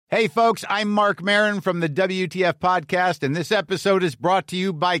Hey, folks, I'm Mark Maron from the WTF Podcast, and this episode is brought to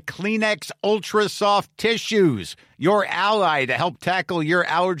you by Kleenex Ultra Soft Tissues, your ally to help tackle your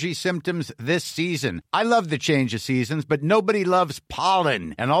allergy symptoms this season. I love the change of seasons, but nobody loves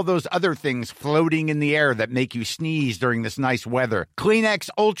pollen and all those other things floating in the air that make you sneeze during this nice weather. Kleenex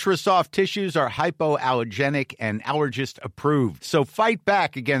Ultra Soft Tissues are hypoallergenic and allergist approved, so fight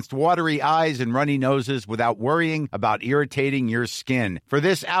back against watery eyes and runny noses without worrying about irritating your skin. For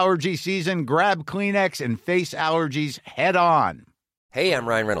this allergy season, grab Kleenex and face allergies head on. Hey, I'm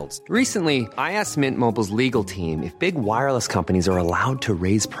Ryan Reynolds. Recently, I asked Mint Mobile's legal team if big wireless companies are allowed to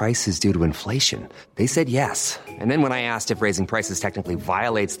raise prices due to inflation. They said yes. And then when I asked if raising prices technically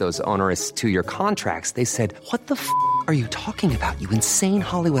violates those onerous two-year contracts, they said, "What the f*** are you talking about, you insane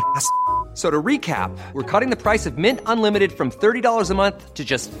Hollywood ass?" So to recap, we're cutting the price of Mint Unlimited from $30 a month to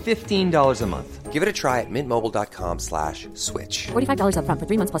just $15 a month. Give it a try at mintmobile.com/switch. $45 up front for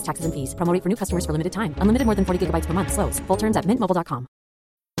 3 months plus taxes and fees. Promo rate for new customers for limited time. Unlimited more than 40 gigabytes per month. Slows full terms at mintmobile.com.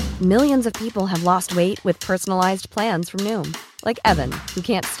 Millions of people have lost weight with personalized plans from Noom. Like Evan, who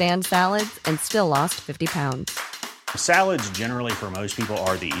can't stand salads and still lost 50 pounds. Salads generally for most people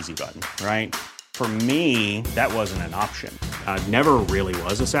are the easy button, right? For me, that wasn't an option. I never really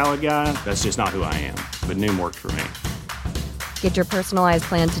was a salad guy. That's just not who I am. But Noom worked for me. Get your personalized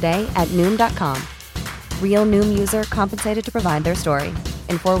plan today at Noom.com. Real Noom user compensated to provide their story.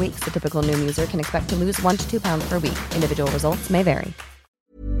 In 4 weeks, the typical Noom user can expect to lose 1 to 2 pounds per week. Individual results may vary.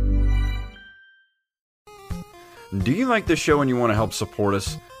 Do you like this show and you want to help support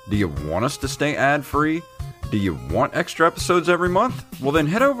us? Do you want us to stay ad-free? Do you want extra episodes every month? Well, then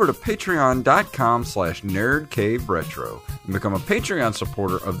head over to patreon.com/nerdcaveretro and become a Patreon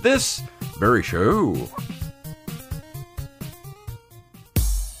supporter of this very show.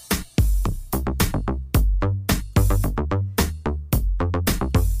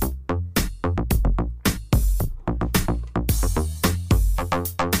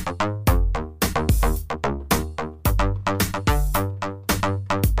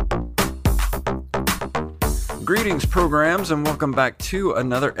 Greetings, programs, and welcome back to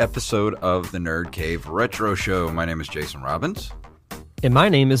another episode of the Nerd Cave Retro Show. My name is Jason Robbins. And my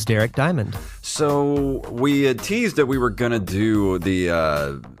name is Derek Diamond. So we had teased that we were going to do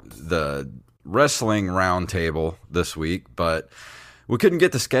the wrestling roundtable this week, but we couldn't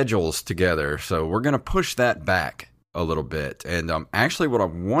get the schedules together, so we're going to push that back a little bit. And actually what I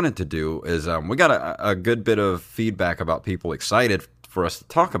wanted to do is we got a good bit of feedback about people excited for us to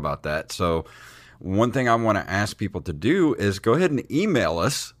talk about that, so one thing I want to ask people to do is go ahead and email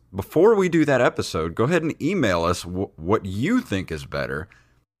us before we do that episode. Go ahead and email us what you think is better.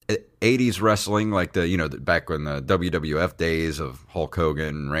 80s wrestling, like back in the WWF days of Hulk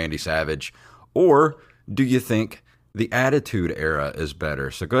Hogan, Randy Savage, or do you think the Attitude Era is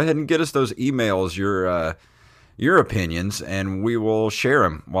better? So go ahead and get us those emails, your opinions, and we will share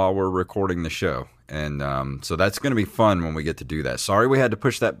them while we're recording the show. And so that's going to be fun when we get to do that. Sorry we had to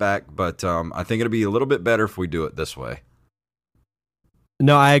push that back, but I think it'll be a little bit better if we do it this way.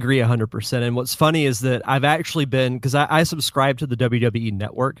 No, I agree 100%. And what's funny is that I've actually been, because I subscribe to the WWE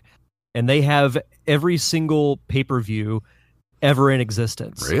Network, and they have every single pay-per-view ever in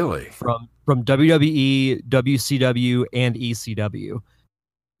existence. Really? From WWE, WCW, and ECW.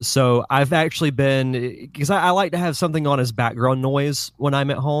 So I've actually been, because I like to have something on as background noise when I'm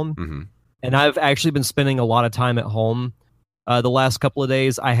at home. Mm-hmm. And I've actually been spending a lot of time at home the last couple of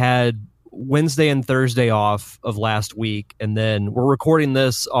days. I had Wednesday and Thursday off of last week, and then we're recording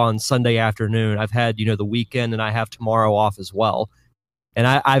this on Sunday afternoon. I've had, the weekend, and I have tomorrow off as well. And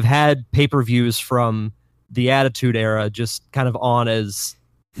I've had pay-per-views from the Attitude Era just kind of on as,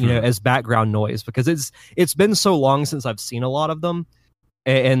 as background noise, because it's been so long since I've seen a lot of them.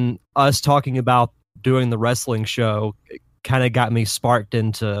 And us talking about doing the wrestling show kind of got me sparked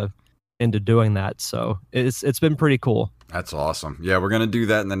into doing that, so it's been pretty cool. That's awesome. Yeah, we're going to do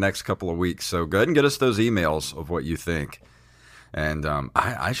that in the next couple of weeks, so go ahead and get us those emails of what you think. And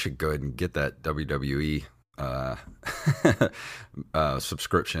I should go ahead and get that WWE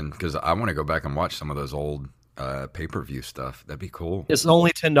subscription, because I want to go back and watch some of those old pay-per-view stuff. That'd be cool. It's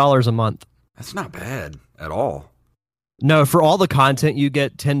only $10 a month. That's not bad at all. No, for all the content you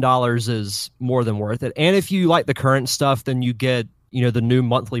get, $10 is more than worth it. And if you like the current stuff, then you get the new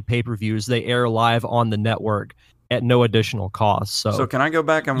monthly pay-per-views. They air live on the network at no additional cost. So can I go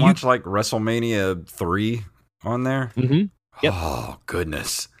back and watch like WrestleMania 3 on there? Mm-hmm. Yep. Oh,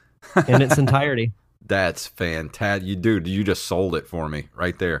 goodness. In its entirety. That's fantastic. You just sold it for me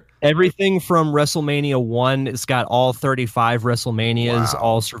right there. Everything from WrestleMania 1, it's got all 35 WrestleManias,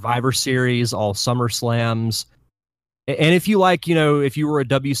 all Survivor Series, all SummerSlams. And if you like, if you were a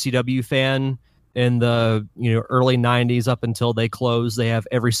WCW fan in the early 90s up until they closed, they have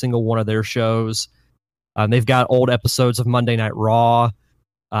every single one of their shows. They've got old episodes of Monday Night Raw,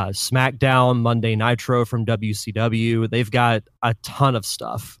 SmackDown, Monday Nitro from WCW. They've got a ton of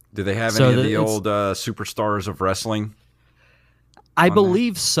stuff. Do they have any of the old superstars of wrestling? I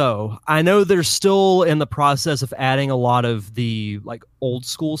believe so. I know they're still in the process of adding a lot of the like old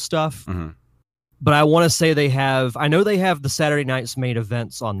school stuff. Mm-hmm. But I want to say I know they have the Saturday night's main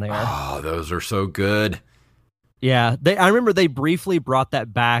events on there. Oh, those are so good. Yeah, I remember they briefly brought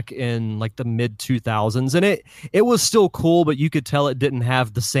that back in like the mid 2000s, and it was still cool, but you could tell it didn't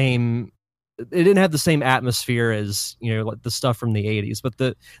have the same atmosphere as like the stuff from the 80s. But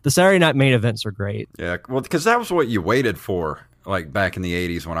the Saturday night main events are great. Yeah, well, because that was what you waited for, like back in the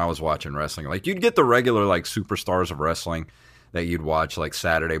 80s when I was watching wrestling. Like you'd get the regular like superstars of wrestling that you'd watch like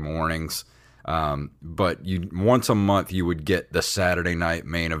Saturday mornings. But once a month you would get the Saturday night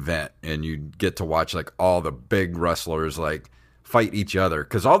main event, and you'd get to watch like all the big wrestlers like fight each other,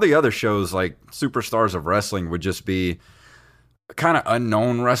 because all the other shows like Superstars of Wrestling would just be kind of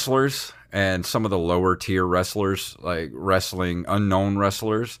unknown wrestlers, and some of the lower tier wrestlers like wrestling unknown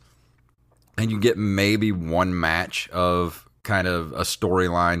wrestlers, and you get maybe one match of kind of a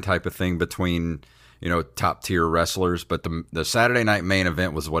storyline type of thing between top tier wrestlers. But the Saturday night main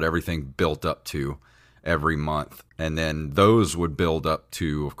event was what everything built up to every month. And then those would build up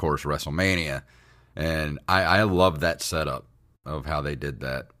to, of course, WrestleMania. And I love that setup of how they did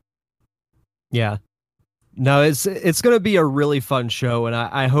that. Yeah. No, it's going to be a really fun show. And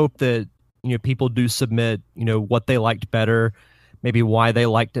I hope that, people do submit, what they liked better, maybe why they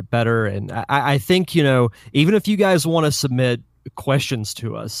liked it better. And I think, even if you guys want to submit questions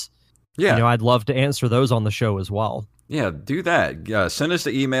to us, yeah, I'd love to answer those on the show as well. Yeah, do that. Send us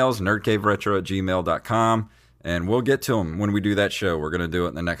the emails, nerdcaveretro@gmail.com, and we'll get to them when we do that show. We're going to do it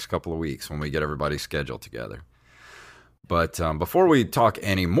in the next couple of weeks when we get everybody's schedule together. But before we talk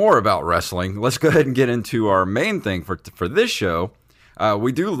any more about wrestling, let's go ahead and get into our main thing for this show.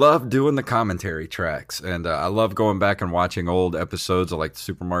 We do love doing the commentary tracks, and I love going back and watching old episodes of like the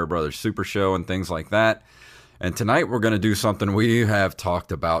Super Mario Brothers Super Show and things like that. And tonight we're going to do something we have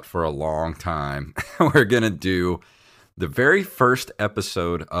talked about for a long time. We're going to do the very first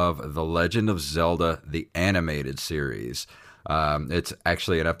episode of The Legend of Zelda, the animated series. It's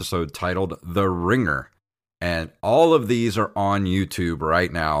actually an episode titled The Ringer. And all of these are on YouTube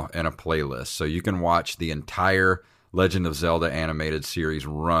right now in a playlist. So you can watch the entire Legend of Zelda animated series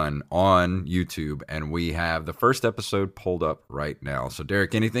run on YouTube. And we have the first episode pulled up right now. So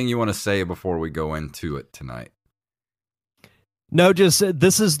Derek, anything you want to say before we go into it tonight? No, just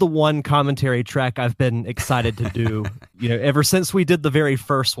this is the one commentary track I've been excited to do. Ever since we did the very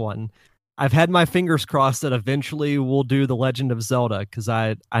first one, I've had my fingers crossed that eventually we'll do The Legend of Zelda, because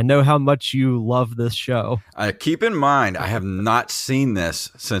I know how much you love this show. Keep in mind, I have not seen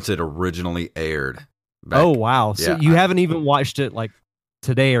this since it originally aired. Oh, wow. So you haven't even watched it like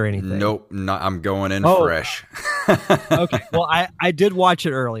today or anything? Nope. I'm going in fresh. Okay. Well, I did watch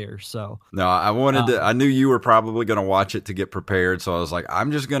it earlier, so. No, I wanted to. I knew you were probably going to watch it to get prepared, so I was like,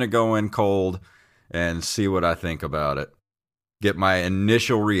 I'm just going to go in cold and see what I think about it. Get my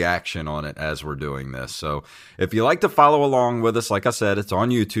initial reaction on it as we're doing this. So if you like to follow along with us, like I said, it's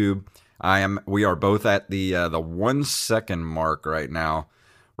on YouTube. We are both at the 1 second mark right now,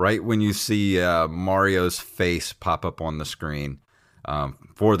 right when you see Mario's face pop up on the screen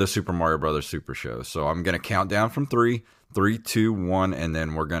for the Super Mario Brothers Super Show. So I'm going to count down from 3, 2, 1, and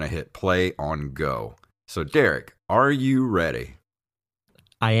then we're going to hit play on go. So Derek, are you ready?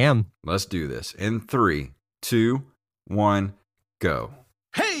 I am. Let's do this. In 3, 2, 1, go.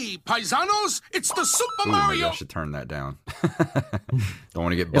 Hey, paisanos, it's the Super Mario. Maybe I should turn that down. Don't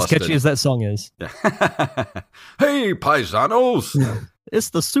want to get busted. As catchy as that song is. Hey, paisanos. It's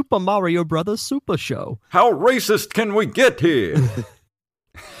the Super Mario Brothers Super Show. How racist can we get here?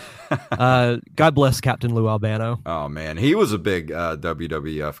 God bless Captain Lou Albano. Oh, man. He was a big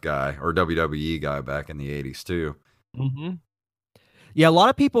WWF guy, or WWE guy back in the 80s, too. Mm-hmm. Yeah, a lot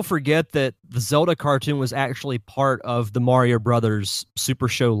of people forget that the Zelda cartoon was actually part of the Mario Brothers Super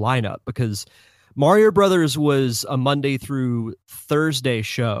Show lineup, because Mario Brothers was a Monday through Thursday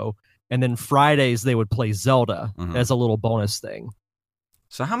show, and then Fridays they would play Zelda as a little bonus thing.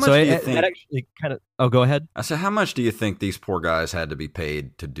 So how much do you think... That actually kind of... Oh, go ahead. I said, how much do you think these poor guys had to be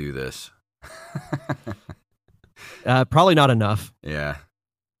paid to do this? Probably not enough. Yeah.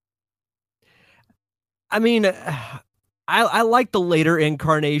 I mean... I like the later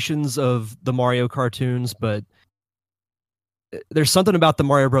incarnations of the Mario cartoons, but there's something about the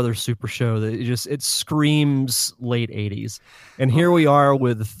Mario Brothers Super Show that it screams late 80s. And here we are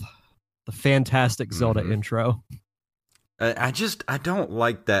with the fantastic Zelda intro. I don't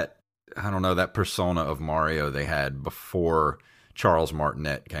like that, I don't know, that persona of Mario they had before Charles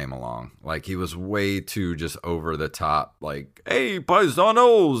Martinet came along. Like, he was way too just over the top, like, hey,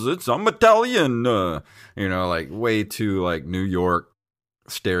 paisanos, I'm Italian. Like, way too, like, New York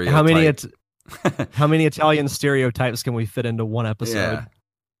stereotype. How many Italian stereotypes can we fit into one episode? Yeah.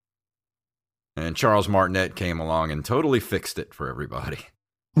 And Charles Martinet came along and totally fixed it for everybody.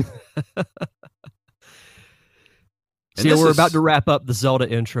 So yeah, we're about to wrap up the Zelda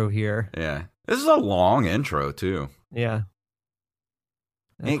intro here. Yeah. This is a long intro, too. Yeah.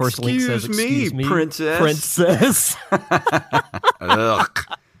 And of course, Link says, excuse me, princess. Princess. Ugh.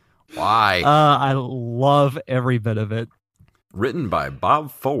 Why? I love every bit of it. Written by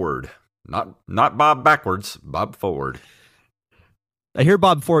Bob Forward. Not Bob backwards, Bob Forward. I hear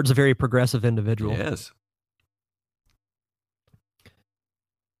Bob Ford's a very progressive individual. Yes.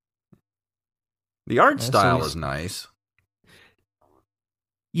 The art style is nice.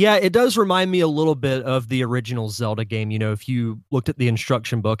 Yeah, it does remind me a little bit of the original Zelda game. If you looked at the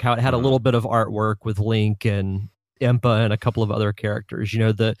instruction book, how it had a little bit of artwork with Link and Impa and a couple of other characters.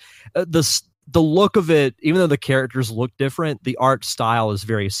 The look of it, even though the characters look different, the art style is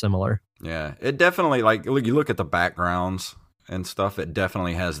very similar. Yeah, it definitely, like, you look at the backgrounds and stuff, it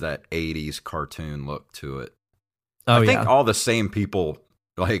definitely has that 80s cartoon look to it. I think all the same people,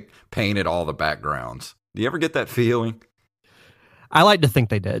 like, painted all the backgrounds. Do you ever get that feeling? I like to think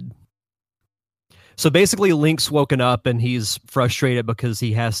they did. So basically, Link's woken up and he's frustrated because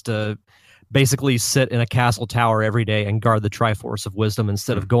he has to basically sit in a castle tower every day and guard the Triforce of Wisdom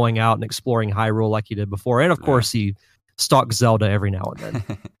instead of going out and exploring Hyrule like he did before. And of course, he stalks Zelda every now and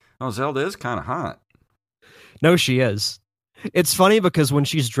then. Oh, Zelda is kind of hot. No, she is. It's funny because when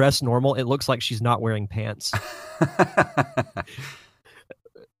she's dressed normal, it looks like she's not wearing pants.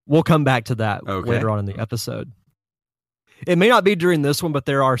 We'll come back to that later on in the episode. It may not be during this one, but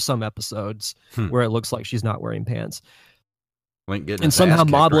there are some episodes where it looks like she's not wearing pants. Link getting and somehow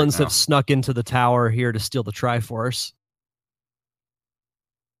Moblins have snuck into the tower here to steal the Triforce.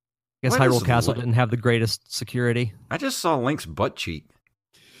 I guess Hyrule Castle didn't have the greatest security. I just saw Link's butt cheek.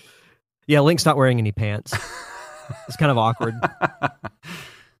 Yeah, Link's not wearing any pants. It's kind of awkward.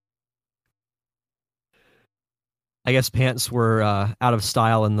 I guess pants were out of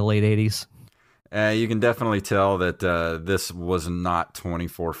style in the late 80s. You can definitely tell that this was not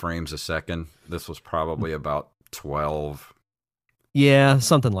 24 frames a second. This was probably about 12. Yeah,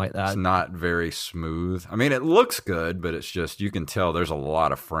 something like that. It's not very smooth. I mean, it looks good, but it's just, you can tell there's a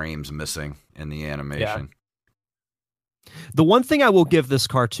lot of frames missing in the animation. Yeah. The one thing I will give this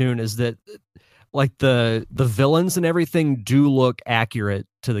cartoon is that, like, the villains and everything do look accurate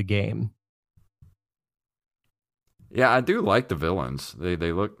to the game. Yeah, I do like the villains. They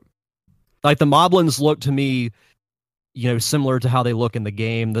look... Like, the Moblins look to me, similar to how they look in the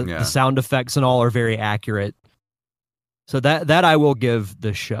game. The sound effects and all are very accurate. So that I will give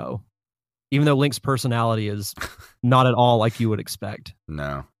this show. Even though Link's personality is not at all like you would expect.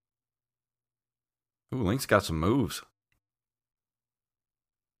 No. Ooh, Link's got some moves.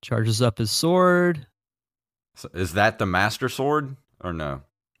 Charges up his sword. So is that the Master Sword or no?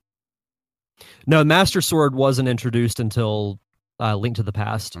 No, Master Sword wasn't introduced until Link to the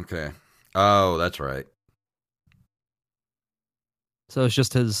Past. Okay. Oh, that's right. So it's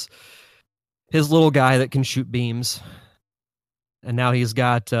just his little guy that can shoot beams. And now he's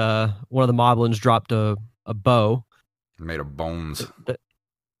got one of the Moblins dropped a bow. Made of bones.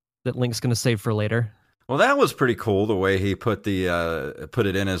 That Link's going to save for later. Well, that was pretty cool, the way he put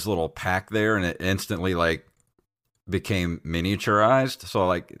it in his little pack there, and it instantly, like, became miniaturized. So,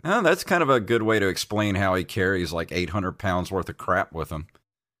 like, that's kind of a good way to explain how he carries, like, 800 pounds worth of crap with him.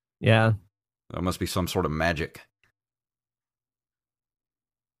 Yeah. That must be some sort of magic.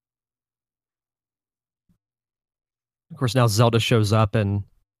 Of course, now Zelda shows up and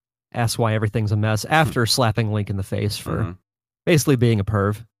asks why everything's a mess after slapping Link in the face for basically being a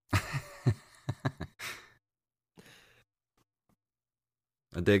perv.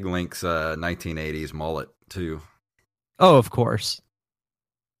 I dig Link's 1980s mullet, too. Oh, of course.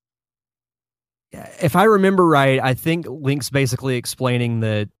 Yeah, if I remember right, I think Link's basically explaining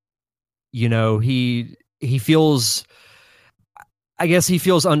that, he feels... I guess he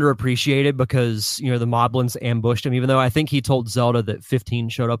feels underappreciated because, the Moblins ambushed him, even though I think he told Zelda that 15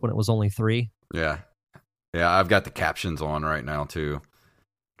 showed up when it was only 3. Yeah. Yeah, I've got the captions on right now, too.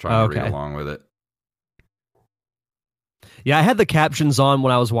 Trying to read along with it. Yeah, I had the captions on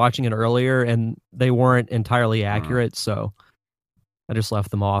when I was watching it earlier, and they weren't entirely accurate, so I just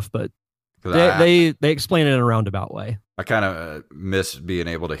left them off, but 'Cause they explain it in a roundabout way. I kind of miss being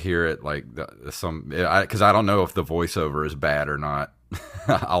able to hear it like because I don't know if the voiceover is bad or not.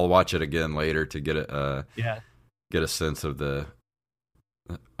 I'll watch it again later to get a sense of the.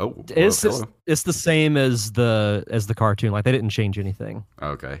 Oh, it's the same as the cartoon. Like they didn't change anything.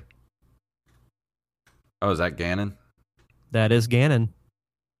 Okay. Oh, is that Ganon? That is Ganon.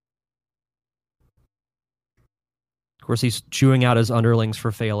 Of course, he's chewing out his underlings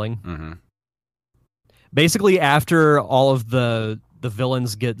for failing. Mm-hmm. Basically, after all of the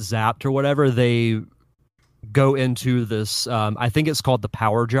villains get zapped or whatever, they go into this, I think it's called the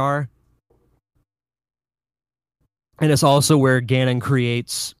Power Jar. And it's also where Ganon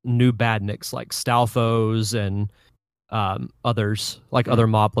creates new badniks like Stalfos and others, like other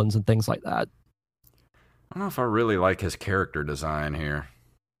moblins and things like that. I don't know if I really like his character design here.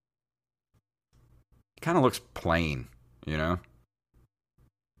 Kind of looks plain, you know?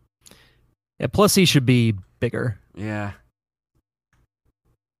 Yeah, plus he should be bigger. Yeah.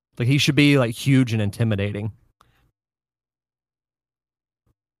 Like he should be like huge and intimidating.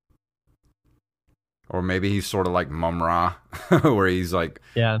 Or maybe he's sort of like Mum-Ra, where he's like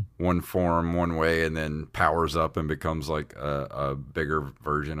one form, one way, and then powers up and becomes like a bigger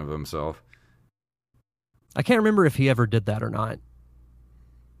version of himself. I can't remember if he ever did that or not.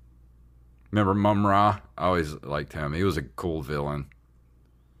 Remember Mum-Ra? I always liked him. He was a cool villain.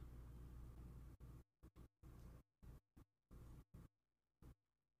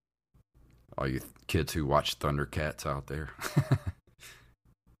 All you kids who watch Thundercats out there.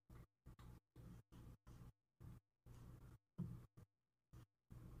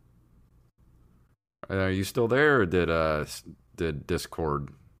 Are you still there, or did Discord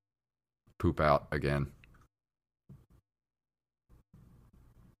poop out again?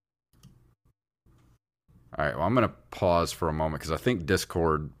 All right, well, I'm going to pause for a moment because I think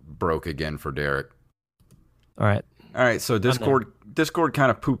Discord broke again for Derek. All right, so Discord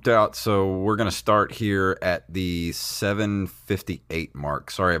kind of pooped out, so we're going to start here at the 7:58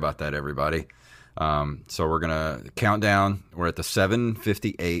 mark. Sorry about that, everybody. So we're going to count down. We're at the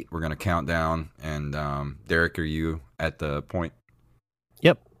 7:58. We're going to count down. And Derek, are you at the point?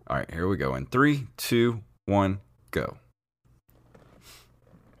 Yep. All right, here we go. In 3, 2, 1, go.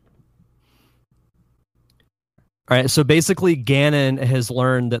 All right, so basically Ganon has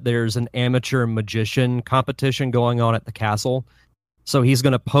learned that there's an amateur magician competition going on at the castle. So he's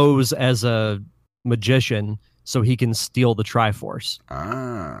going to pose as a magician so he can steal the Triforce.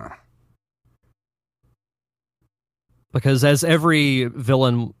 Ah. Because as every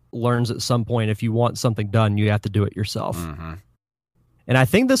villain learns at some point, if you want something done, you have to do it yourself. Mm-hmm. And I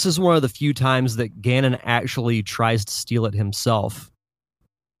think this is one of the few times that Ganon actually tries to steal it himself.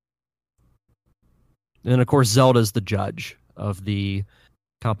 And of course, Zelda's the judge of the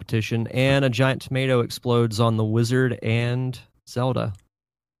competition, and a giant tomato explodes on the wizard and Zelda.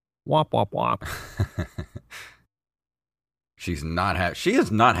 Womp, womp, womp. She's not happy. She is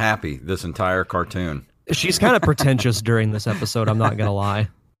not happy this entire cartoon. She's kind of pretentious during this episode, I'm not going to lie.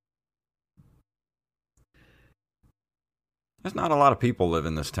 There's not a lot of people live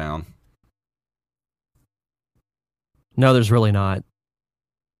in this town. No, there's really not.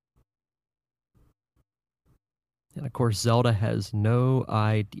 And of course, Zelda has no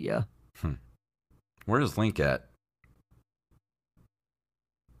idea. Where's Link at?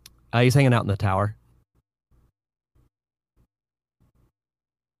 He's hanging out in the tower.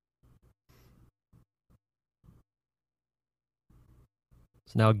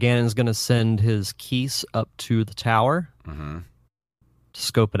 So now Ganon's going to send his Keese up to the tower to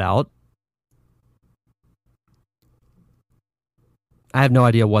scope it out. I have no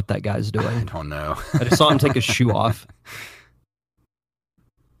idea what that guy's doing. I don't know. I just saw him take his shoe off.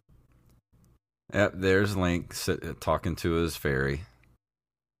 Yep, there's Link talking to his fairy.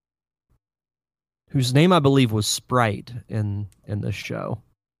 Whose name I believe was Sprite in this show.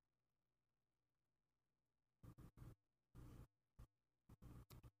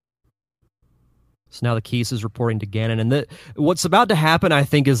 So now the Keese is reporting to Ganon. And what's about to happen, I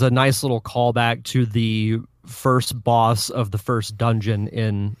think, is a nice little callback to the first boss of the first dungeon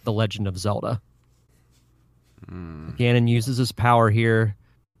in The Legend of Zelda. Ganon uses his power here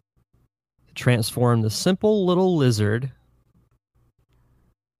to transform the simple little lizard.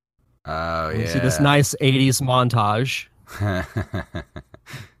 Oh, yeah. You see this nice 80s montage.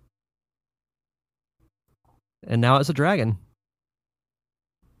 And now it's a dragon.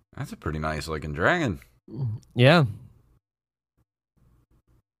 That's a pretty nice looking dragon. Yeah.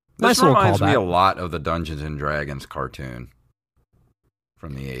 This Nice little reminds me callback. a lot of the Dungeons and Dragons cartoon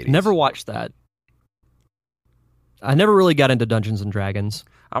from the 80s. Never watched that. I never really got into Dungeons and Dragons.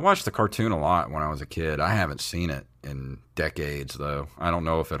 I watched the cartoon a lot when I was a kid. I haven't seen it in decades, though. I don't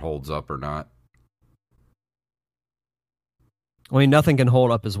know if it holds up or not. I mean, nothing can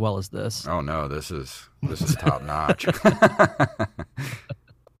hold up as well as this. Oh no, this is top notch.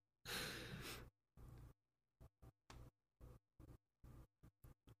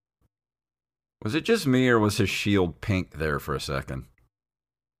 Was it just me, or was his shield pink there for a second?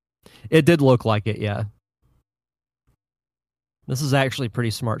 It did look like it, yeah. This is actually pretty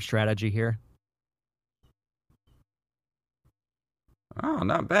smart strategy here. Oh,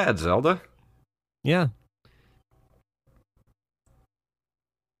 not bad, Zelda. Yeah.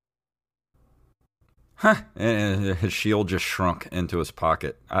 Huh. And his shield just shrunk into his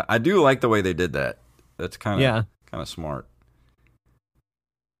pocket. I do like the way they did that. That's kind of smart.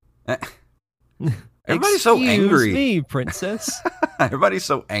 Everybody's so angry. Excuse me, princess. Everybody's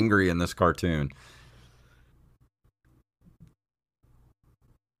so angry in this cartoon.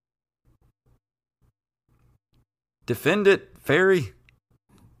 Defend it, fairy.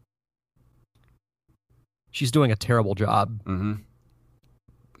 She's doing a terrible job. Mm-hmm.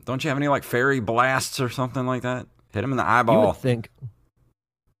 Don't you have any like fairy blasts or something like that? Hit him in the eyeball. You would think.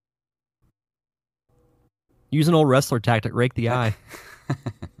 Use an old wrestler tactic, rake the eye.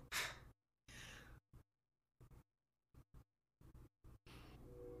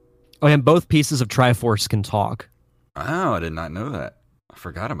 Oh, and both pieces of Triforce can talk. Oh, I did not know that. I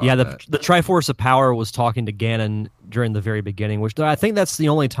forgot about that. The Triforce of Power was talking to Ganon during the very beginning, which I think that's the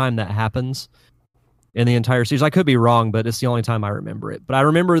only time that happens in the entire series. I could be wrong, but it's the only time I remember it. But I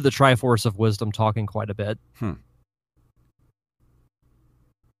remember the Triforce of Wisdom talking quite a bit. So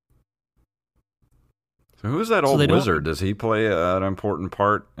who's that old wizard? Does he play an important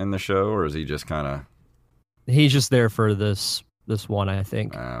part in the show, or is he just kind of... He's just there for this one, I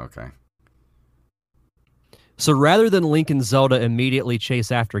think. Okay. So rather than Link and Zelda immediately chase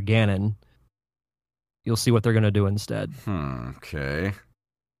after Ganon, you'll see what they're going to do instead. Okay.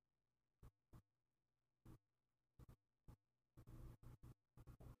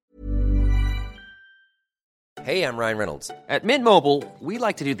 Hey, I'm Ryan Reynolds. At Mint Mobile, we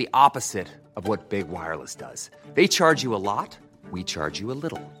like to do the opposite of what Big Wireless does. They charge you a lot, we charge you a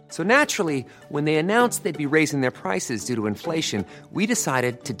little. So naturally, when they announced they'd be raising their prices due to inflation, we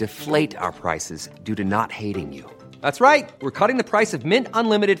decided to deflate our prices due to not hating you. That's right. We're cutting the price of Mint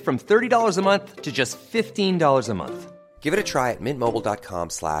Unlimited from $30 a month to just $15 a month. Give it a try at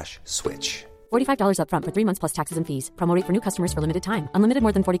mintmobile.com/switch. $45 up front for 3 months plus taxes and fees. Promo rate for new customers for limited time. Unlimited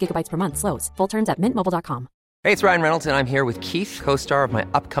more than 40 gigabytes per month. Slows full terms at mintmobile.com. Hey, it's Ryan Reynolds, and I'm here with Keith, co-star of my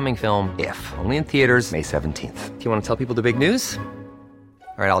upcoming film, If, only in theaters May 17th. Do you want to tell people the big news?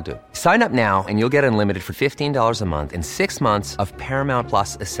 All right, I'll do it. Sign up now and you'll get unlimited for $15 a month and 6 months of Paramount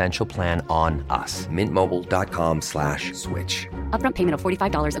Plus Essential Plan on us. MintMobile.com/switch. Upfront payment of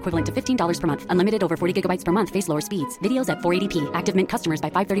 $45 equivalent to $15 per month. Unlimited over 40 gigabytes per month. Face lower speeds. Videos at 480p. Active Mint customers by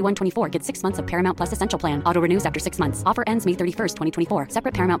 531.24 get 6 months of Paramount Plus Essential Plan. Auto renews after 6 months. Offer ends May 31st, 2024.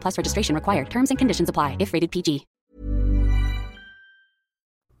 Separate Paramount Plus registration required. Terms and conditions apply if rated PG.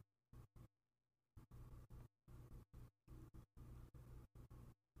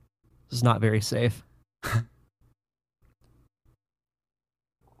 This is not very safe.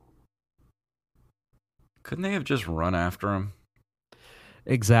 Couldn't they have just run after him?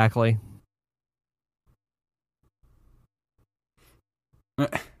 Exactly.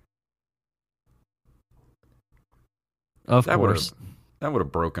 Of course. That would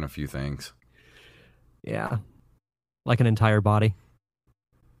have broken a few things. Yeah. Like an entire body.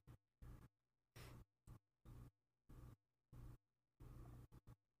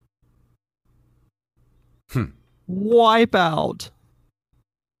 Wipe out.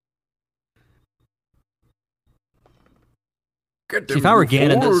 See, if I were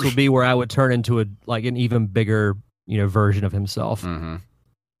Ganon, this would be where I would turn into an even bigger, version of himself. Mm-hmm.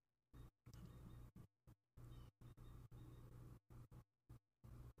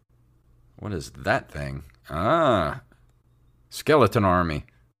 What is that thing? Skeleton army.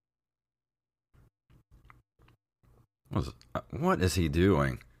 What is he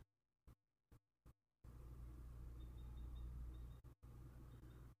doing?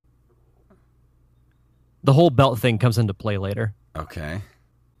 The whole belt thing comes into play later. Okay.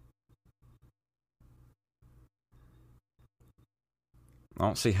 I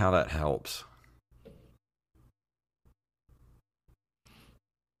don't see how that helps.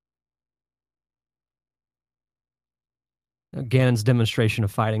 Ganon's demonstration of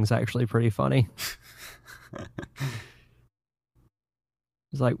fighting is actually pretty funny.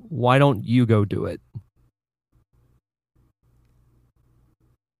 He's like, why don't you go do it?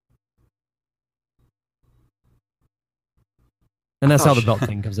 And that's how the belt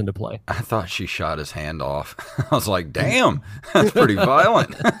thing comes into play. I thought she shot his hand off. I was like, damn, that's pretty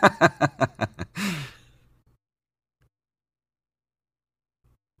violent.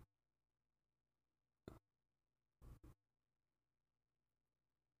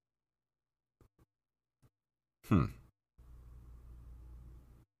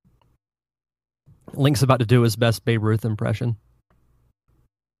 Link's about to do his best Babe Ruth impression.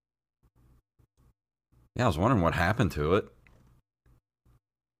 Yeah, I was wondering what happened to it.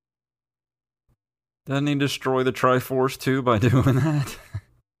 Doesn't he destroy the Triforce too by doing that?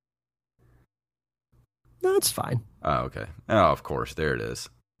 No, it's fine. Oh, okay. Oh, of course. There it is.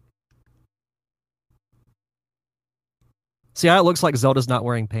 See how it looks like Zelda's not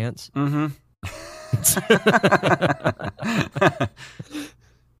wearing pants? Mm-hmm.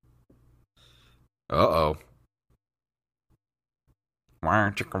 Uh-oh.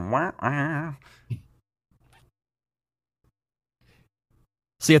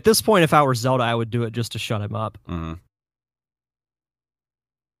 See, at this point, if I were Zelda, I would do it just to shut him up. Mm-hmm.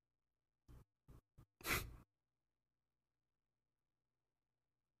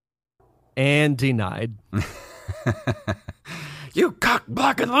 And denied. You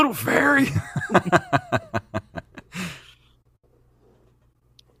cock-blocking little fairy!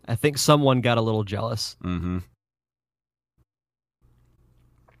 I think someone got a little jealous. Mm-hmm.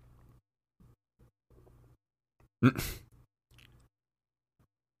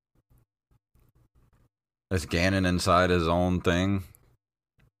 Is Ganon inside his own thing?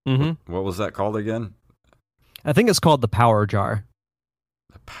 Mm-hmm. What was that called again? I think it's called the Power Jar.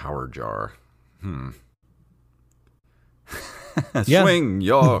 The Power Jar. Yeah. Swing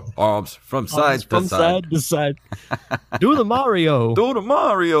your arms from side to From side to side. Do the Mario. Do the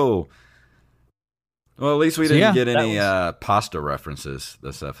Mario. Well, at least we didn't get any was... pasta references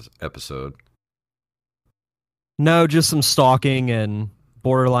this episode. No, just some stalking and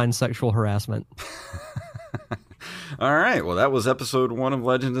borderline sexual harassment. All right. Well, that was episode 1 of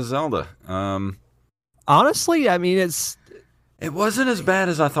Legend of Zelda. Honestly, I mean, it wasn't as bad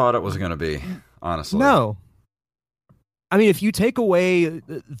as I thought it was going to be, honestly. No. I mean, if you take away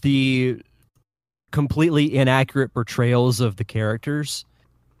the completely inaccurate portrayals of the characters,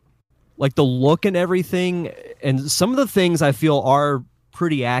 like the look and everything, and some of the things I feel are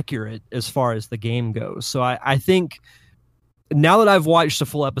pretty accurate as far as the game goes. So I think now that I've watched a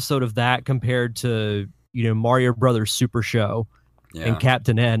full episode of that compared to, Mario Brothers Super Show and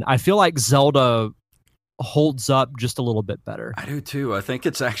Captain N, I feel like Zelda holds up just a little bit better. I do too. I think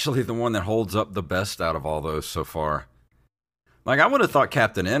it's actually the one that holds up the best out of all those so far. Like, I would have thought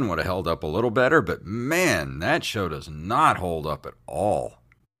Captain N would have held up a little better, but man, that show does not hold up at all.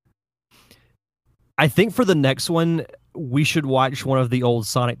 I think for the next one, we should watch one of the old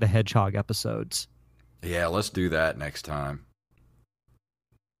Sonic the Hedgehog episodes. Yeah, let's do that next time.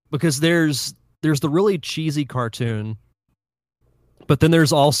 Because there's the really cheesy cartoon, but then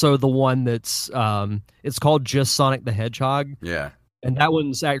there's also the one that's it's called just Sonic the Hedgehog. Yeah. And that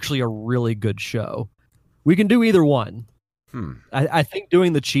one's actually a really good show. We can do either one. I think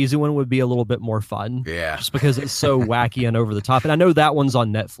doing the cheesy one would be a little bit more fun. Yeah. Just because it's so wacky and over the top. And I know that one's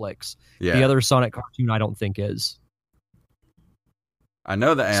on Netflix. Yeah. The other Sonic cartoon I don't think is. I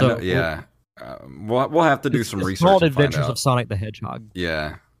know that. So, yeah. We'll have to do some research. It's called Adventures of Sonic the Hedgehog.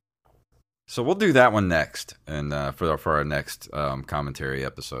 Yeah. So we'll do that one next, and for our next commentary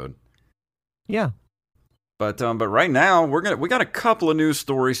episode. Yeah. But right now we got a couple of news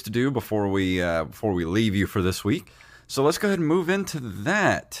stories to do before we leave you for this week. So let's go ahead and move into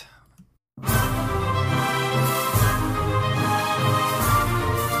that.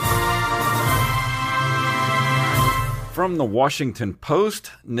 From the Washington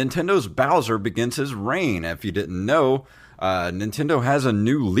Post, Nintendo's Bowser begins his reign. If you didn't know, Nintendo has a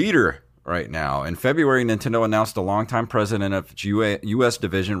new leader right now. In February, Nintendo announced the longtime president of U.S.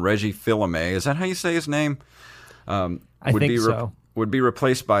 division, Reggie Fils-Aimé. Is that how you say his name? I think so. Would be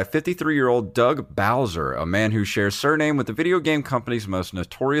replaced by 53-year-old Doug Bowser, a man who shares surname with the video game company's most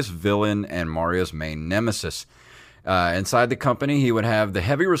notorious villain and Mario's main nemesis. Inside the company, he would have the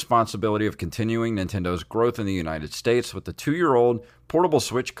heavy responsibility of continuing Nintendo's growth in the United States with the 2-year-old portable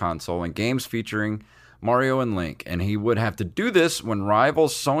Switch console and games featuring Mario and Link. And he would have to do this when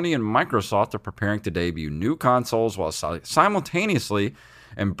rivals Sony and Microsoft are preparing to debut new consoles while simultaneously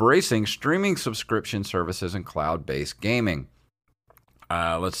embracing streaming subscription services and cloud-based gaming.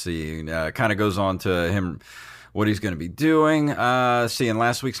 Let's see. Kind of goes on to him, what he's going to be doing. In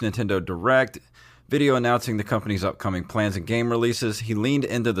last week's Nintendo Direct video announcing the company's upcoming plans and game releases, he leaned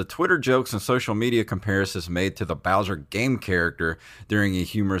into the Twitter jokes and social media comparisons made to the Bowser game character during a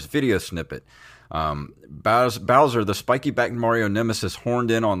humorous video snippet. Bowser, the spiky-backed Mario nemesis, horned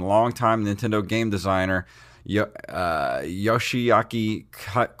in on longtime Nintendo game designer Yoshiaki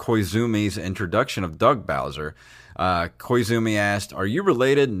Koizumi's introduction of Doug Bowser. Koizumi asked, "Are you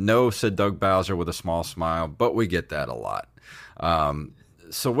related?" "No," said Doug Bowser with a small smile, but we get that a lot.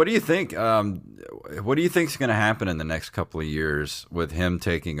 So what do you think? What do you think is going to happen in the next couple of years with him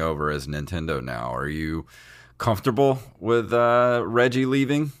taking over as Nintendo now? Are you comfortable with Reggie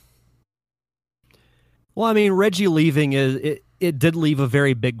leaving? Well, I mean, Reggie leaving it did leave a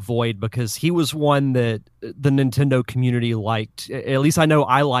very big void because he was one that the Nintendo community liked. At least I know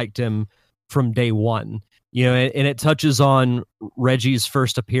I liked him from day one. You know, and it touches on Reggie's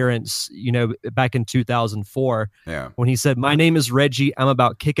first appearance, you know, back in 2004, when he said, "My name is Reggie. I'm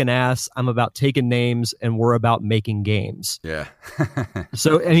about kicking ass. I'm about taking names, and we're about making games." Yeah.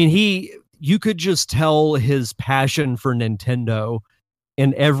 So, I mean, you could just tell his passion for Nintendo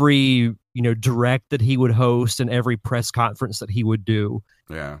in every, you know, direct that he would host and every press conference that he would do.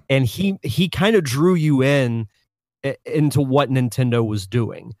 Yeah. And he kind of drew you into what Nintendo was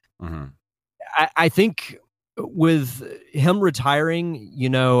doing. Mm-hmm. I think with him retiring, you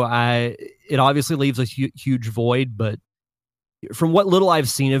know, it obviously leaves a huge void, but from what little I've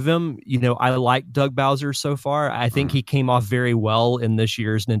seen of him, you know, I like Doug Bowser so far. I think he came off very well in this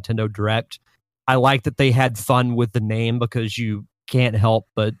year's Nintendo Direct. I like that they had fun with the name because you can't help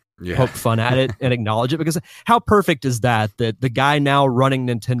but poke fun at it and acknowledge it, because how perfect is that the guy now running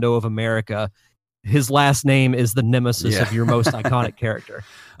Nintendo of America, his last name is the nemesis of your most iconic character.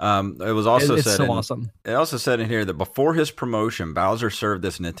 It was also it's said so awesome. It also said in here that before his promotion, Bowser served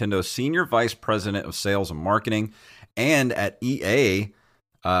as Nintendo's senior vice president of sales and marketing, and at EA,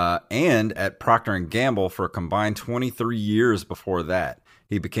 and at Procter & Gamble for a combined 23 years before that.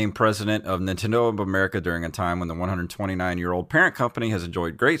 He became president of Nintendo of America during a time when the 129-year-old parent company has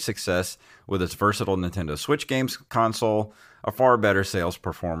enjoyed great success with its versatile Nintendo Switch games console, a far better sales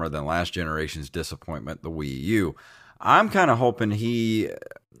performer than last generation's disappointment, the Wii U. I'm kind of hoping he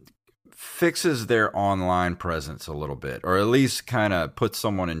fixes their online presence a little bit, or at least kind of puts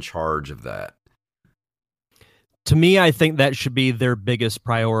someone in charge of that. To me, I think that should be their biggest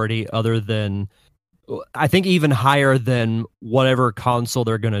priority, other than, I think even higher than whatever console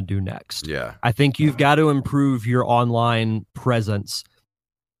they're going to do next. Yeah. I think you've got to improve your online presence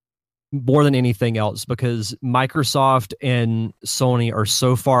more than anything else, because Microsoft and Sony are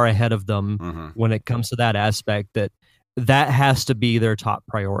so far ahead of them when it comes to that aspect that has to be their top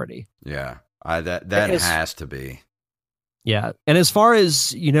priority. Yeah, that has to be. Yeah, and as far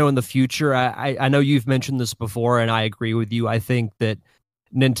as, you know, in the future, I know you've mentioned this before, and I agree with you. I think that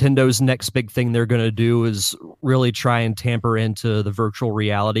Nintendo's next big thing they're going to do is really try and tamper into the virtual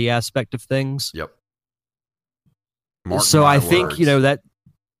reality aspect of things. Yep. So I think, you know, that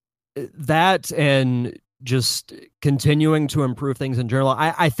and just continuing to improve things in general,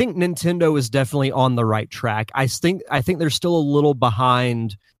 I think Nintendo is definitely on the right track. I think they're still a little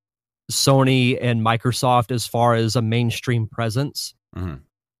behind Sony and Microsoft as far as a mainstream presence,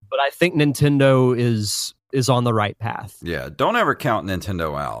 but I think Nintendo is on the right path. Yeah, don't ever count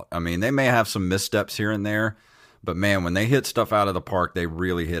Nintendo out. I mean, they may have some missteps here and there, but man, when they hit stuff out of the park, they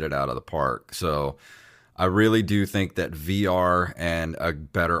really hit it out of the park. So I really do think that VR and a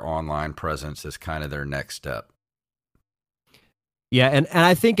better online presence is kind of their next step. Yeah, and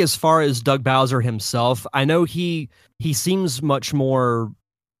I think as far as Doug Bowser himself, I know he seems much more,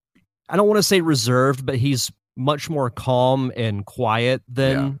 I don't want to say reserved, but he's much more calm and quiet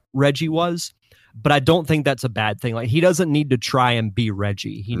than Reggie was. But I don't think that's a bad thing. Like, he doesn't need to try and be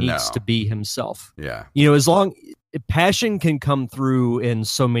Reggie. He needs to be himself. Yeah. You know, as long passion can come through in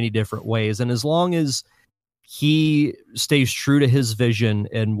so many different ways, and as long as he stays true to his vision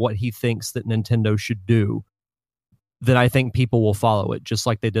and what he thinks that Nintendo should do, then I think people will follow it, just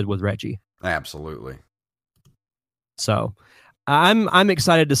like they did with Reggie. Absolutely. So I'm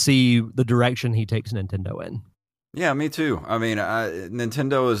excited to see the direction he takes Nintendo in. Yeah, me too. I mean,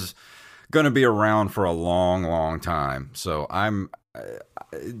 Nintendo is going to be around for a long, long time. So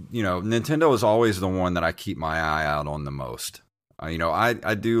Nintendo is always the one that I keep my eye out on the most.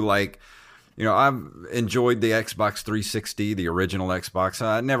 I do like, I've enjoyed the Xbox 360, the original Xbox.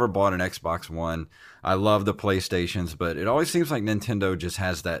 I never bought an Xbox One. I love the PlayStations, but it always seems like Nintendo just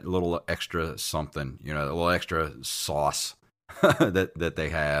has that little extra something, a little extra sauce that they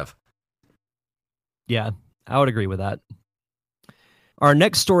have. Yeah, I would agree with that. Our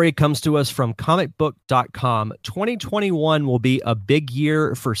next story comes to us from comicbook.com. 2021 will be a big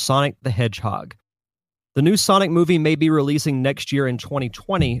year for Sonic the Hedgehog. The new Sonic movie may be releasing next year in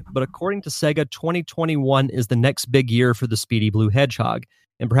 2020, but according to Sega, 2021 is the next big year for the Speedy Blue Hedgehog,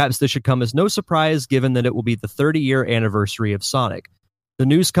 and perhaps this should come as no surprise given that it will be the 30-year anniversary of Sonic. The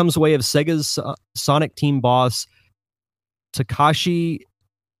news comes away of Sega's Sonic team boss Takashi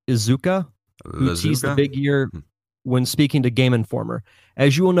Iizuka, who teased the big year when speaking to Game Informer.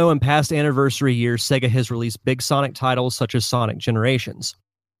 As you will know, in past anniversary years, Sega has released big Sonic titles such as Sonic Generations.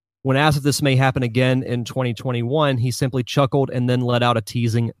 When asked if this may happen again in 2021, he simply chuckled and then let out a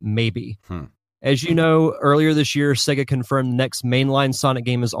teasing maybe. As you know, earlier this year, Sega confirmed the next mainline Sonic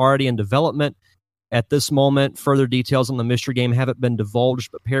game is already in development. At this moment, further details on the mystery game haven't been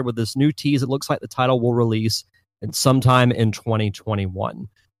divulged, but paired with this new tease, it looks like the title will release sometime in 2021,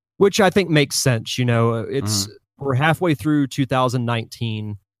 which I think makes sense. You know, we're halfway through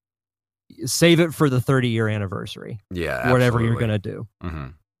 2019. Save it for the 30-year anniversary. Yeah, whatever you're going to do.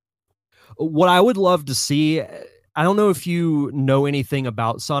 What I would love to see, I don't know if you know anything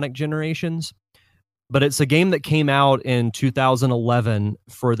about Sonic Generations, but it's a game that came out in 2011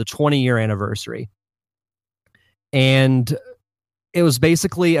 for the 20-year anniversary. And it was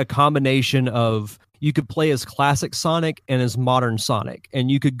basically a combination of, you could play as classic Sonic and as modern Sonic, and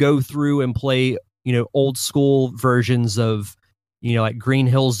you could go through and play, you know, old school versions of, you know, like Green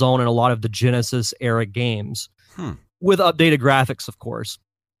Hill Zone and a lot of the Genesis era games with updated graphics, of course.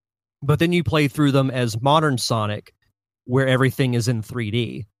 But then you play through them as modern Sonic, where everything is in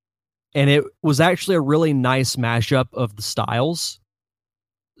 3D. And it was actually a really nice mashup of the styles.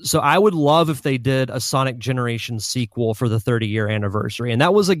 So I would love if they did a Sonic Generations sequel for the 30-year anniversary. And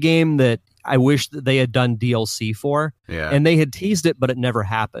that was a game that I wish that they had done DLC for. Yeah. And they had teased it, but it never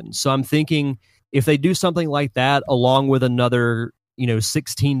happened. So I'm thinking if they do something like that, along with another, you know,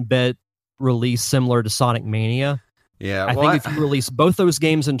 16-bit release similar to Sonic Mania, I think if you release both those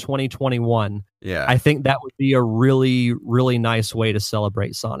games in 2021, I think that would be a really, really nice way to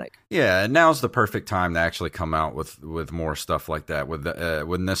celebrate Sonic. Yeah, and now's the perfect time to actually come out with more stuff like that,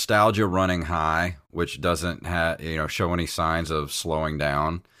 with nostalgia running high, which doesn't show any signs of slowing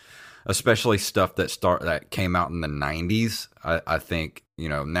down. Especially stuff that came out in the 90s. I think, you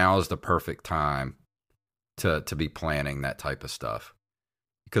know, now is the perfect time to be planning that type of stuff.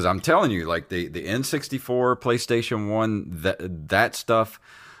 Because I'm telling you, like the N64, PlayStation 1, that stuff,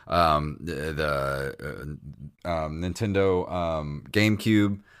 the Nintendo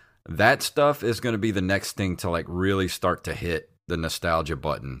GameCube, that stuff is going to be the next thing to like really start to hit the nostalgia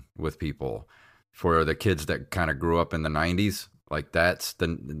button with people. For the kids that kind of grew up in the 90s, like that's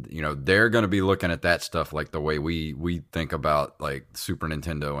they're going to be looking at that stuff like the way we think about like Super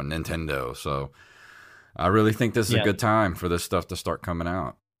Nintendo and Nintendo. So I really think this is a good time for this stuff to start coming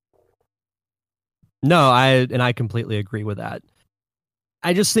out. No, I completely agree with that.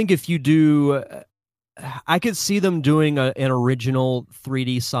 I just think if you do, I could see them doing an original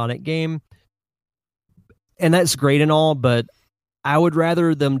 3D Sonic game, and that's great and all, but I would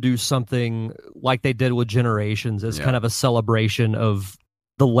rather them do something like they did with Generations as kind of a celebration of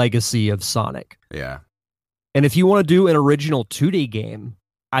the legacy of Sonic. Yeah. And if you want to do an original 2D game,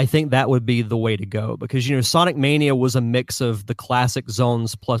 I think that would be the way to go, because, you know, Sonic Mania was a mix of the classic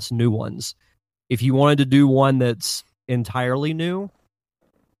zones plus new ones. If you wanted to do one that's entirely new,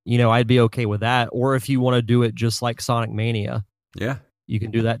 you know, I'd be okay with that. Or if you want to do it just like Sonic Mania, you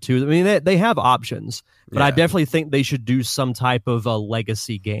can do that too. I mean, they have options, but I definitely think they should do some type of a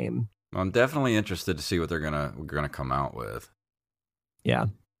legacy game. I'm definitely interested to see what they're gonna come out with. Yeah.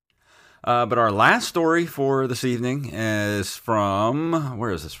 But our last story for this evening is from,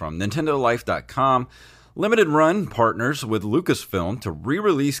 where is this from? NintendoLife.com. Limited Run partners with Lucasfilm to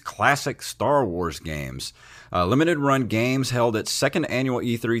re-release classic Star Wars games. Limited Run Games held its second annual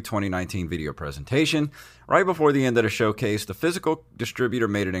E3 2019 video presentation. Right before the end of the showcase, the physical distributor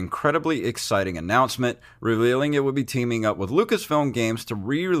made an incredibly exciting announcement, revealing it would be teaming up with Lucasfilm Games to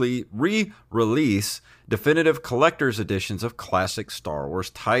re-release definitive collector's editions of classic Star Wars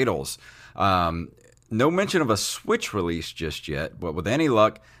titles. No mention of a Switch release just yet, but with any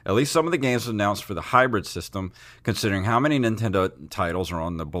luck, at least some of the games announced for the hybrid system, considering how many Nintendo titles are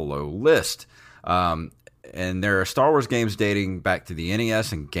on the below list. And there are Star Wars games dating back to the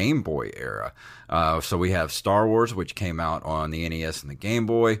NES and Game Boy era. So we have Star Wars, which came out on the NES and the Game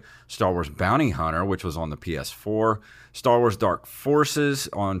Boy, Star Wars Bounty Hunter, which was on the PS4, Star Wars Dark Forces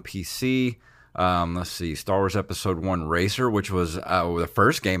on PC, let's see, Star Wars Episode 1 Racer, which was the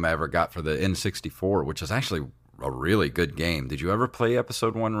first game I ever got for the N64, which is actually a really good game. Did you ever play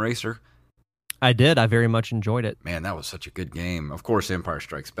Episode 1 Racer? I did. I very much enjoyed it. Man, that was such a good game. Of course, Empire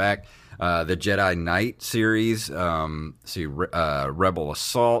Strikes Back, the Jedi Knight series, Rebel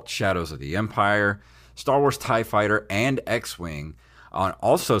Assault, Shadows of the Empire, Star Wars TIE Fighter, and X-Wing.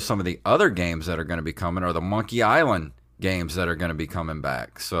 Also, some of the other games that are going to be coming are the Monkey Island games that are going to be coming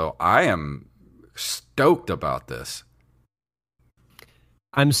back. So I am stoked about this.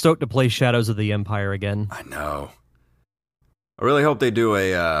 I'm stoked to play Shadows of the Empire again. I know. I really hope they do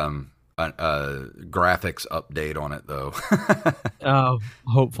a graphics update on it, though.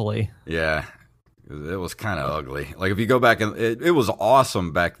 Hopefully. Yeah. It was kind of ugly. Like, if you go back, and it was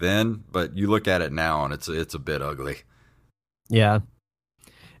awesome back then, but you look at it now and it's a bit ugly. Yeah.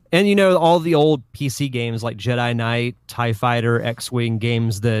 And, you know, all the old PC games like Jedi Knight, TIE Fighter, X-Wing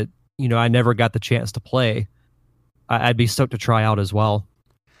games that, you know, I never got the chance to play, I'd be stoked to try out as well.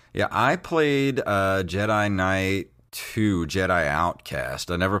 Yeah, I played Jedi Knight 2, Jedi Outcast.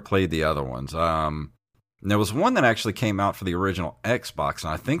 I never played the other ones. There was one that actually came out for the original Xbox,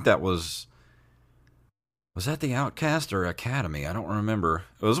 and I think that was that the Outcast or Academy? I don't remember.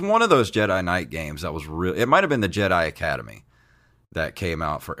 It was one of those Jedi Knight games that was real. It might have been the Jedi Academy that came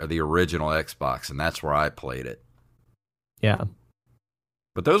out for the original Xbox, and that's where I played it. Yeah.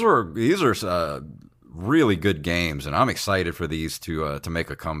 But these are really good games, and I'm excited for these to make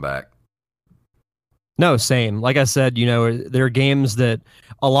a comeback. No, same. Like I said, you know, there are games that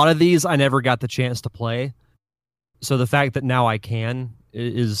a lot of these I never got the chance to play. So the fact that now I can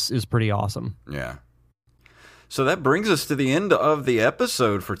is pretty awesome. Yeah. So that brings us to the end of the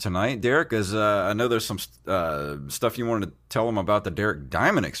episode for tonight. Derek, as I know there's some stuff you wanted to tell them about the Derek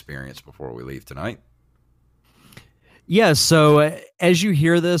Diamond experience before we leave tonight. Yeah, so as you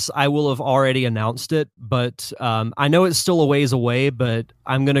hear this, I will have already announced it, but I know it's still a ways away, but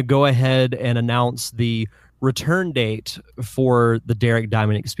I'm going to go ahead and announce the return date for the Derek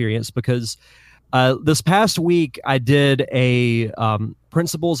Diamond experience, because this past week I did a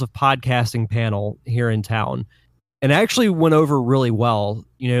Principles of Podcasting panel here in town, and it actually went over really well.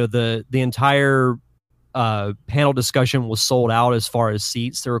 You know, the entire panel discussion was sold out as far as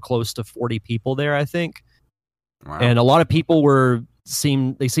seats. There were close to 40 people there, I think. Wow. And a lot of people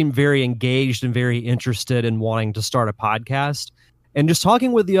seemed very engaged and very interested in wanting to start a podcast. And just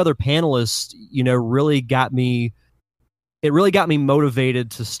talking with the other panelists, you know, really got me motivated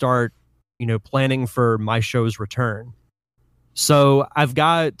to start, you know, planning for my show's return. So I've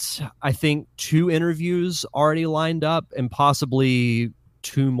got, I think, 2 interviews already lined up and possibly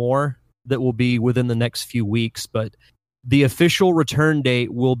 2 more that will be within the next few weeks. But the official return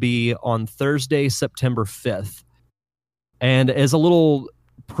date will be on Thursday, September 5th. And as a little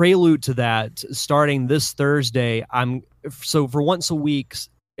prelude to that, starting this Thursday, so for once a week,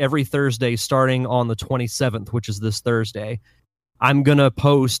 every Thursday, starting on the 27th, which is this Thursday, I'm going to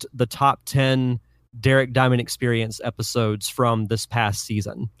post the top 10 Derek Diamond Experience episodes from this past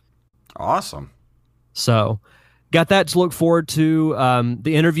season. Awesome. So got that to look forward to.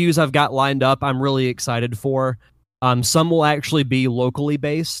 The interviews I've got lined up, I'm really excited for. Some will actually be locally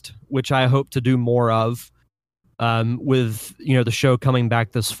based, which I hope to do more of with, you know, the show coming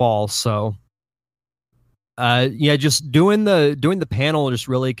back this fall. So yeah, just doing the panel just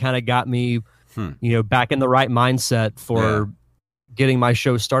really kind of got me, you know, back in the right mindset for getting my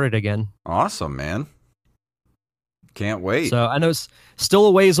show started again. Awesome, man. Can't wait. So I know it's still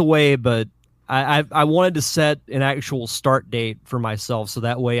a ways away, but I wanted to set an actual start date for myself so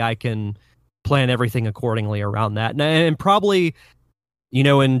that way I can plan everything accordingly around that. And probably, you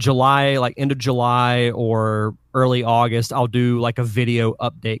know, in July, like end of July or early August, I'll do like a video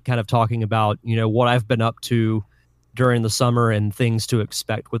update kind of talking about, you know, what I've been up to during the summer and things to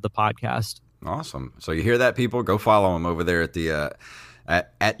expect with the podcast. Awesome. So you hear that, people? Go follow him over there at the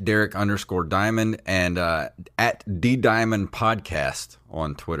at Derek_Diamond and at DDiamond Podcast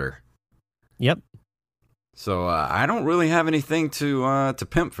on Twitter. Yep. So I don't really have anything to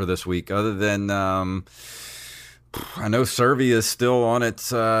pimp for this week other than I know Survey is still on its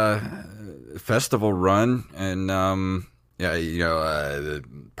festival run, and yeah, you know, the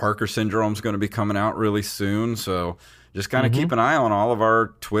Parker Syndrome's going to be coming out really soon. So just kind of keep an eye on all of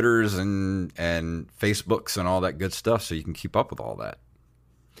our Twitters and Facebooks and all that good stuff, so you can keep up with all that.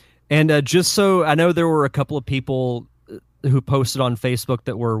 And just so I know, there were a couple of people who posted on Facebook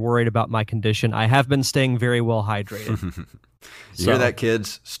that were worried about my condition. I have been staying very well hydrated. You hear that,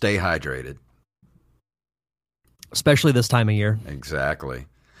 kids? Stay hydrated. Especially this time of year. Exactly.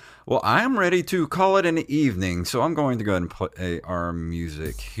 Well, I am ready to call it an evening, so I'm going to go ahead and play our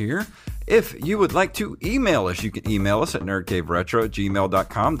music here. If you would like to email us, you can email us at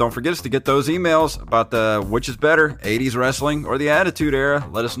nerdcaveretro@gmail.com. Don't forget us to get those emails about which is better, 80s wrestling or the Attitude Era.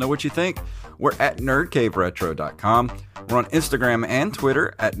 Let us know what you think. We're at nerdcaveretro.com. We're on Instagram and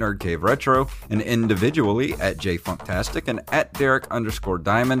Twitter at nerdcaveretro, and individually at jfunktastic and at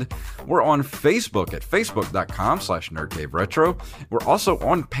Derek_Diamond. We're on Facebook at facebook.com/nerdcaveretro. We're also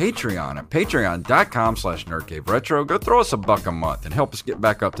on Patreon at patreon.com/nerdcaveretro. Go throw us $1 a month and help us get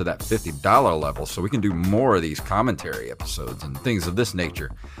back up to that $50 level so we can do more of these commentary episodes and things of this nature.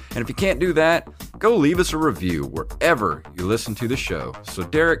 And if you can't do that, go leave us a review wherever you listen to the show. So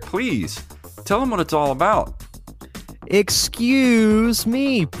Derek, please tell them what it's all about. Excuse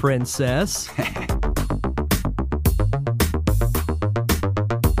me, princess.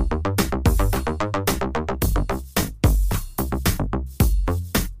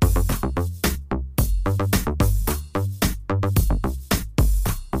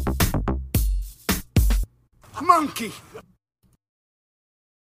 Monkey!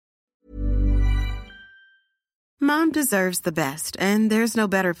 Mom deserves the best, and there's no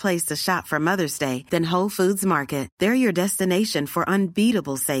better place to shop for Mother's Day than Whole Foods Market. They're your destination for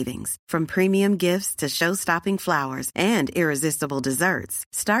unbeatable savings, from premium gifts to show-stopping flowers and irresistible desserts.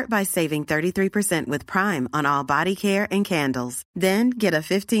 Start by saving 33% with Prime on all body care and candles. Then get a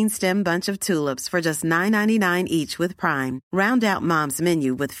 15-stem bunch of tulips for just $9.99 each with Prime. Round out Mom's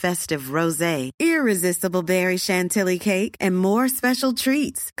menu with festive rosé, irresistible berry chantilly cake, and more special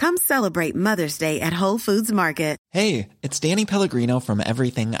treats. Come celebrate Mother's Day at Whole Foods Market. Hey, it's Danny Pellegrino from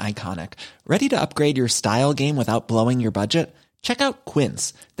Everything Iconic. Ready to upgrade your style game without blowing your budget? Check out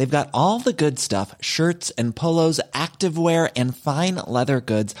Quince. They've got all the good stuff, shirts and polos, activewear, and fine leather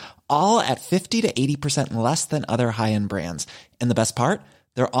goods, all at 50 to 80% less than other high-end brands. And the best part?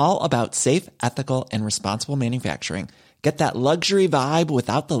 They're all about safe, ethical, and responsible manufacturing. Get that luxury vibe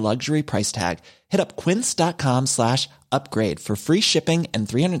without the luxury price tag. Hit up quince.com/upgrade for free shipping and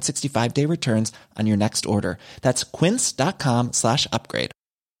 365-day returns on your next order. That's quince.com/upgrade.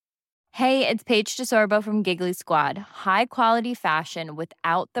 Hey, it's Paige DeSorbo from Giggly Squad. High quality fashion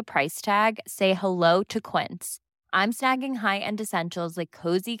without the price tag. Say hello to Quince. I'm snagging high-end essentials like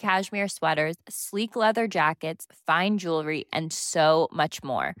cozy cashmere sweaters, sleek leather jackets, fine jewelry, and so much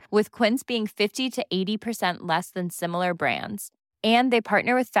more. With Quince being 50 to 80% less than similar brands. And they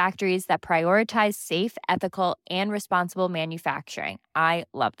partner with factories that prioritize safe, ethical, and responsible manufacturing. I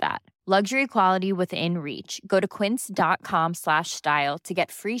love that. Luxury quality within reach. Go to quince.com/style to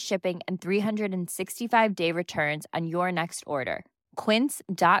get free shipping and 365-day returns on your next order.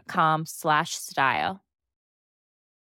 Quince.com/style.